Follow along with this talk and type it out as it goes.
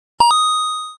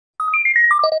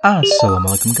Assalamu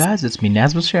alaikum guys, it's me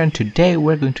Nazmus here, and today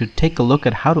we're going to take a look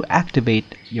at how to activate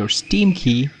your Steam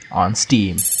key on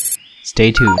Steam.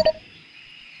 Stay tuned.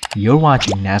 You're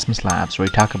watching NazmusLabs, where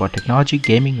we talk about technology,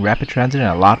 gaming, rapid transit,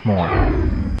 and a lot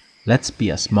more. Let's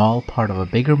be a small part of a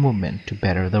bigger movement to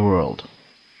better the world.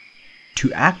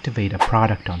 To activate a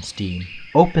product on Steam,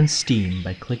 open Steam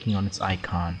by clicking on its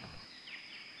icon.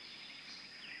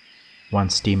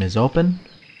 Once Steam is open,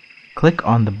 click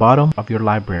on the bottom of your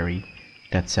library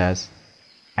that says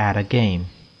Add a Game.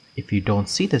 If you don't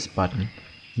see this button,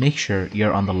 make sure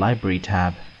you're on the Library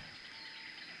tab.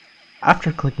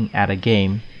 After clicking Add a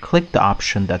Game, click the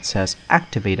option that says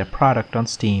Activate a Product on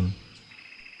Steam.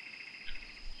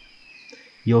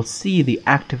 You'll see the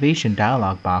activation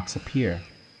dialog box appear.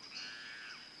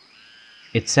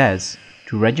 It says,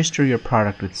 to register your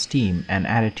product with Steam and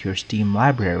add it to your Steam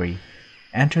library,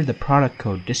 enter the product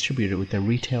code distributed with the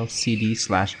retail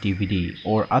CD/DVD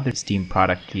or other Steam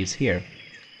product keys here.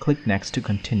 Click Next to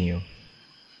continue.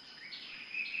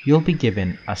 You'll be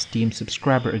given a Steam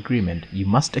subscriber agreement. You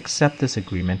must accept this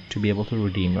agreement to be able to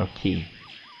redeem your key.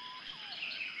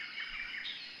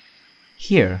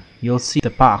 Here, you'll see the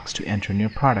box to enter in your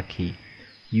product key.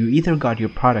 You either got your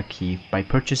product key by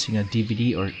purchasing a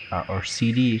DVD or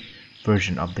CD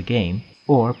version of the game,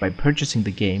 or by purchasing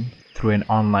the game through an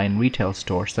online retail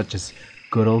store such as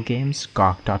Good Old Games,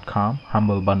 GOG.com,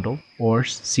 Humble Bundle, or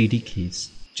CD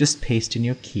Keys. Just paste in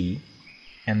your key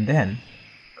and then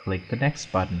click the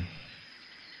next button.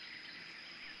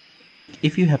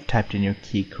 If you have typed in your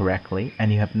key correctly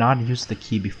and you have not used the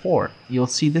key before, you'll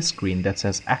see this screen that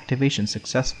says Activation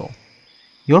Successful.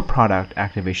 Your product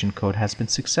activation code has been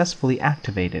successfully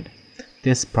activated.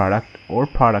 This product or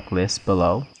product list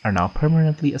below are now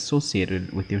permanently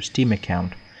associated with your Steam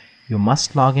account. You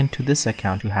must log into this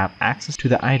account to have access to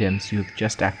the items you have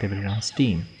just activated on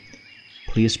Steam.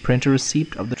 Please print a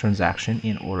receipt of the transaction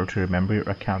in order to remember your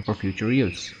account for future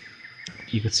use.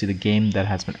 You could see the game that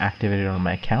has been activated on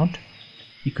my account.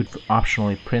 You could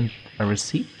optionally print a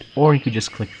receipt, or you could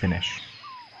just click Finish.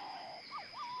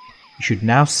 You should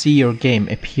now see your game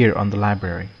appear on the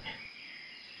library.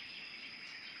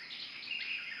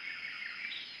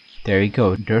 There you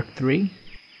go, Dirt 3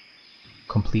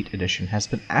 Complete Edition has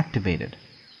been activated.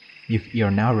 You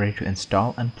are now ready to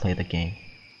install and play the game.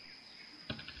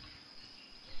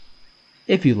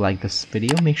 If you like this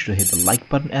video, make sure to hit the like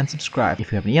button and subscribe.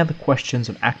 If you have any other questions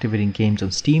on activating games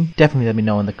on Steam, definitely let me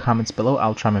know in the comments below.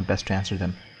 I'll try my best to answer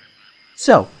them.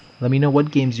 So, let me know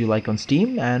what games you like on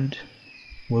Steam, and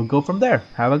we'll go from there.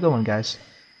 Have a good one, guys.